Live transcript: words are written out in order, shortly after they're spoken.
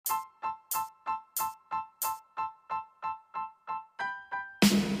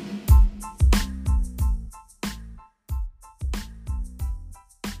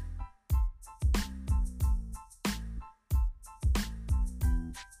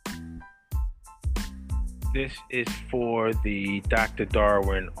This is for the Dr.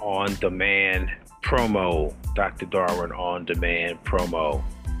 Darwin On Demand promo. Dr. Darwin On Demand promo.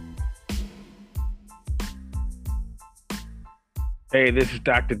 Hey, this is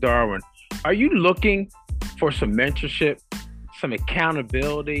Dr. Darwin. Are you looking for some mentorship, some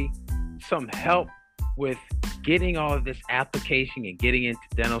accountability, some help with getting all of this application and getting into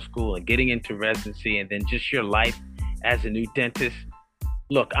dental school and getting into residency and then just your life as a new dentist?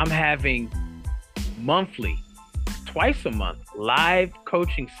 Look, I'm having monthly, twice a month, live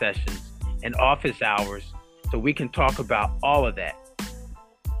coaching sessions and office hours so we can talk about all of that.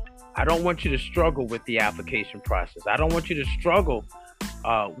 I don't want you to struggle with the application process. I don't want you to struggle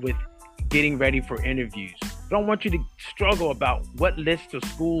with getting ready for interviews. I don't want you to struggle about what list of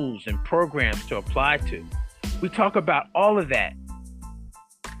schools and programs to apply to. We talk about all of that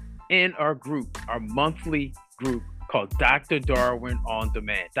in our group, our monthly group called Dr. Darwin On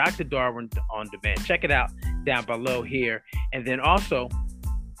Demand. Dr. Darwin On Demand. Check it out down below here. And then also,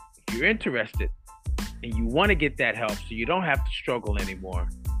 if you're interested and you want to get that help so you don't have to struggle anymore,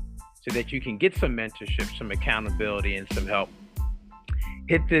 so that you can get some mentorship, some accountability, and some help,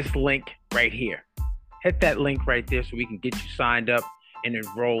 hit this link right here. Hit that link right there so we can get you signed up and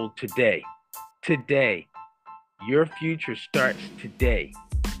enrolled today. Today. Your future starts today.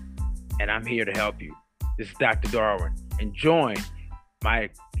 And I'm here to help you. This is Dr. Darwin. And join my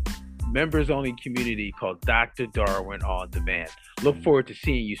members-only community called Dr. Darwin On Demand. Look forward to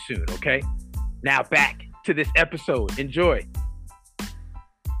seeing you soon, okay? Now back to this episode. Enjoy.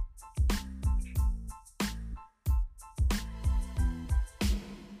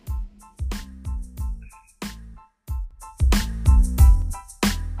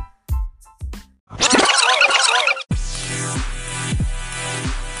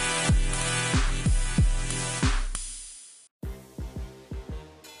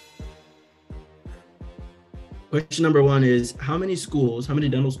 Question number one is, how many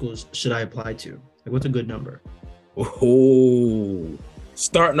dental schools should I apply to? Like, what's a good number? Oh,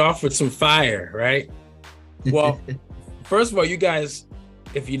 starting off with some fire, right? Well, first of all, you guys,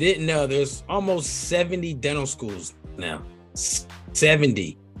 if you didn't know, there's almost 70 dental schools now.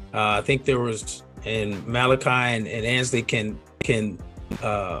 70. I think there was, and Malachi and Ansley can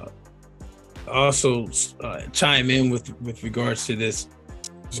also chime in with regards to this.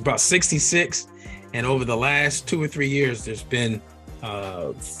 It's about 66. And over the last 2 or 3 years, there's been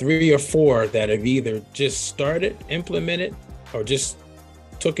 3 or 4 that have either just started, implemented, or just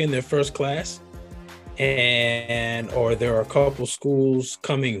took in their first class. Or there are a couple schools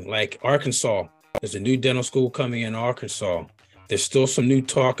coming, like Arkansas. There's a new dental school coming in Arkansas. There's still some new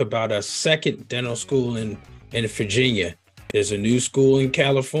talk about a second dental school in Virginia. There's a new school in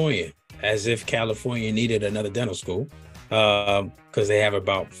California, as if California needed another dental school, because they have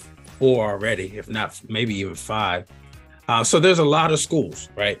about 4 already, if not maybe even 5. So there's a lot of schools,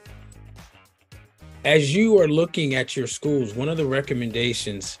 right? As you are looking at your schools, one of the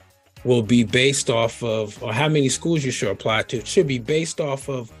recommendations will be based off of, or how many schools you should apply to. It should be based off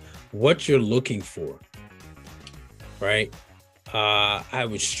of what you're looking for, right? I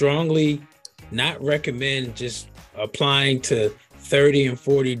would strongly not recommend just applying to 30 and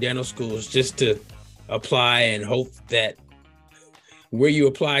 40 dental schools just to apply and hope that where you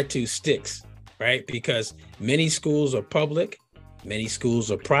apply to sticks, right? Because many schools are public, many schools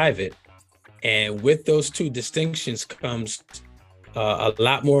are private. And with those two distinctions comes a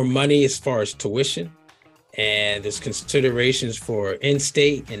lot more money as far as tuition. And there's considerations for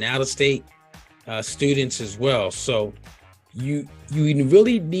in-state and out-of-state students as well. So you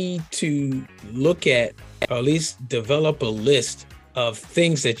really need to look at, or at least develop a list of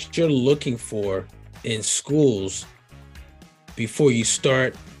things that you're looking for in schools before you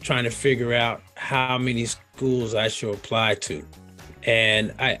start trying to figure out how many schools I should apply to.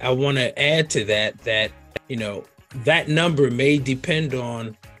 And I want to add to that, you know, that number may depend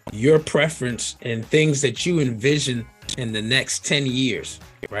on your preference and things that you envision in the next 10 years,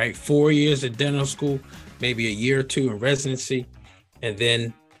 right? 4 years at dental school, maybe a year or 2 in residency, and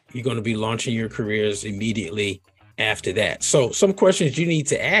then you're going to be launching your careers immediately after that. So some questions you need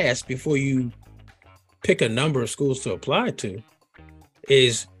to ask before you pick a number of schools to apply to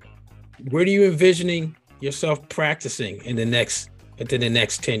is, where do you envisioning yourself practicing within the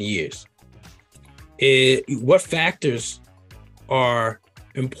next 10 years? What factors are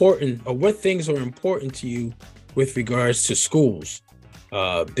important, or what things are important to you with regards to schools?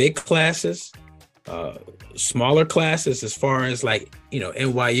 Big classes, smaller classes, as far as, like, you know,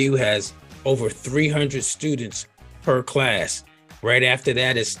 NYU has over 300 students per class. Right after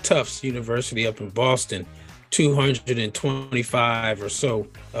that is Tufts University up in Boston, 225 or so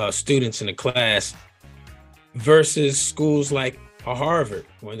students in the class. versus schools like a Harvard,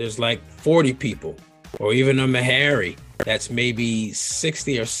 where there's like 40 people, or even a Meharry that's maybe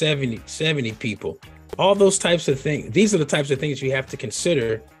 60 or 70 people. All those types of things. These are the types of things you have to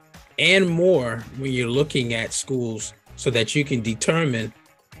consider and more when you're looking at schools, so that you can determine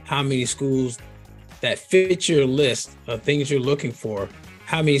how many schools that fit your list of things you're looking for,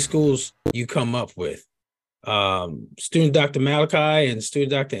 how many schools you come up with. Student Dr. Malachi and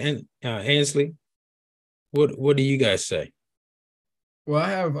student Dr. Ansley, what do you guys say? Well, I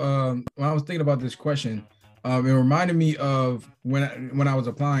have when I was thinking about this question, it reminded me of when I was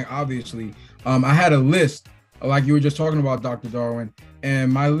applying. Obviously, I had a list, like you were just talking about, Dr. Darwin,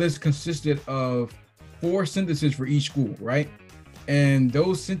 and my list consisted of 4 sentences for each school, right? And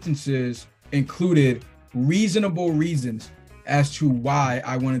those sentences included reasonable reasons as to why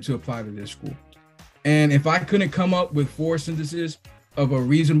I wanted to apply to this school. And if I couldn't come up with 4 sentences of a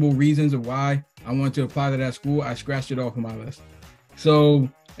reasonable reasons of why I wanted to apply to that school, I scratched it off of my list. So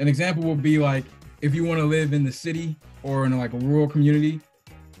an example would be like, if you want to live in the city or in like a rural community,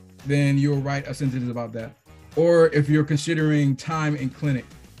 then you'll write a sentence about that. Or if you're considering time in clinic,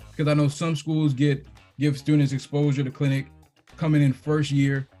 because I know some schools give students exposure to clinic coming in first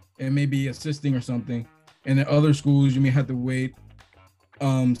year and maybe assisting or something. And in other schools, you may have to wait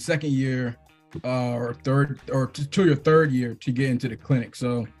second year or third, or to your third year to get into the clinic.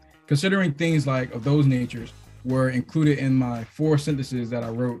 So considering things like of those natures were included in my 4 sentences that I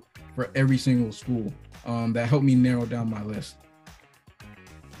wrote for every single school, that helped me narrow down my list.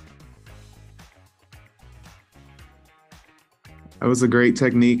 That was a great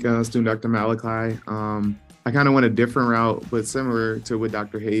technique, student Dr. Malachi. I kind of went a different route, but similar to what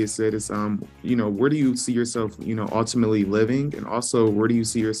Dr. Hayes said is, where do you see yourself, ultimately living? And also, where do you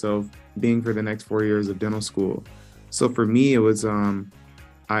see yourself being for the next 4 years of dental school? So for me, it was,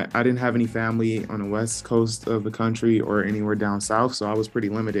 I didn't have any family on the West Coast of the country or anywhere down South. So I was pretty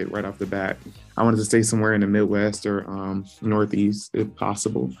limited right off the bat. I wanted to stay somewhere in the Midwest or Northeast if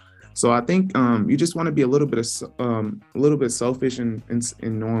possible. So I think you just want to be a little bit selfish in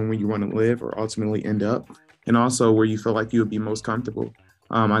knowing where you want to live or ultimately end up, and also where you feel like you would be most comfortable.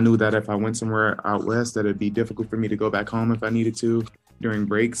 I knew that if I went somewhere out West, that it'd be difficult for me to go back home if I needed to during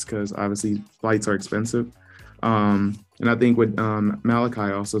breaks, because obviously flights are expensive. And I think what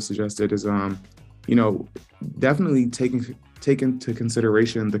Malachi also suggested is, definitely take into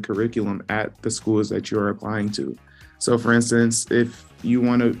consideration the curriculum at the schools that you're applying to. So for instance, if you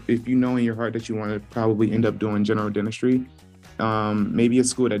know in your heart that you want to probably end up doing general dentistry, maybe a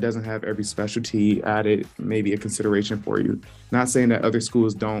school that doesn't have every specialty added may be a consideration for you. Not saying that other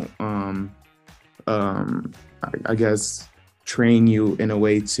schools don't, I guess, train you in a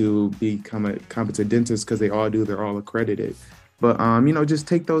way to become a competent dentist, because they all do, they're all accredited. But, just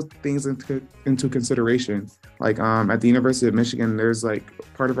take those things into consideration. Like at the University of Michigan, there's like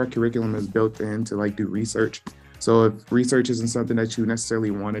part of our curriculum is built in to like do research. So if research isn't something that you necessarily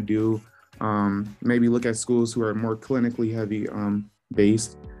want to do, maybe look at schools who are more clinically heavy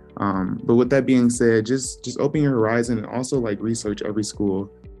based. But with that being said, just open your horizon and also like research every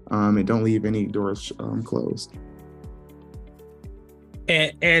school, and don't leave any doors closed.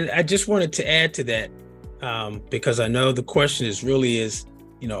 And I just wanted to add to that, because I know the question is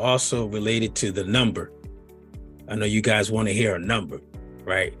also related to the number. I know you guys want to hear a number,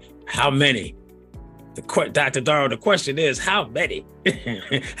 right? How many? Dr. Darwin, the question is, how many?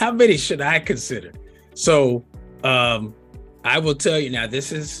 How many should I consider? So I will tell you now,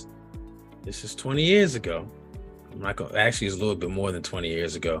 this is 20 years ago. I'm not gonna, actually it's a little bit more than 20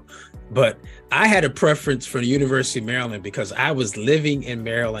 years ago, but I had a preference for the University of Maryland because I was living in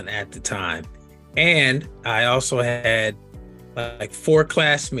Maryland at the time. And I also had like 4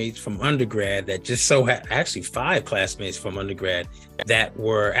 classmates from undergrad that just so had, actually 5 classmates from undergrad that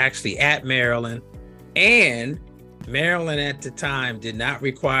were actually at Maryland. And Maryland at the time did not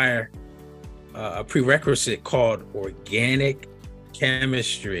require a prerequisite called organic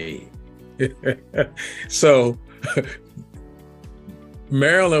chemistry. So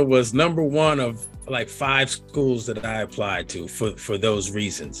Maryland was number 1 of like 5 schools that I applied to for those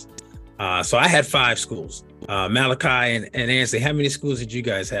reasons. So I had 5 schools. Malachi and Ansley, how many schools did you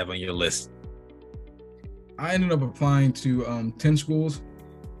guys have on your list? I ended up applying to 10 schools.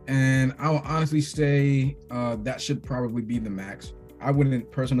 And I will honestly say that should probably be the max. I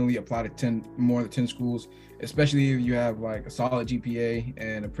wouldn't personally apply to more than 10 schools, especially if you have like a solid GPA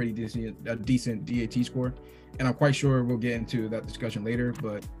and a pretty decent DAT score. And I'm quite sure we'll get into that discussion later,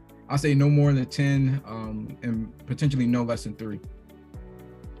 but I'll say no more than 10 and potentially no less than 3.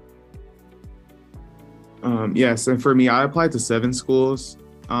 Yes, and for me, I applied to 7 schools.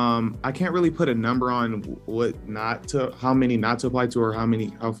 I can't really put a number on how many not to apply to, or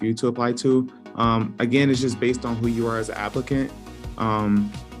how few to apply to. Again, it's just based on who you are as an applicant.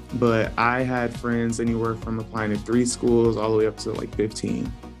 But I had friends anywhere from applying to 3 schools all the way up to like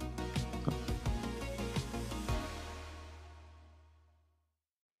 15.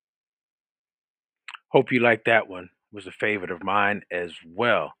 Hope you like that one. It was a favorite of mine as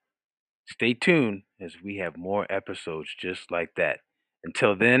well. Stay tuned as we have more episodes just like that.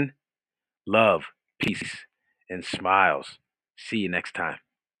 Until then, love, peace, and smiles. See you next time.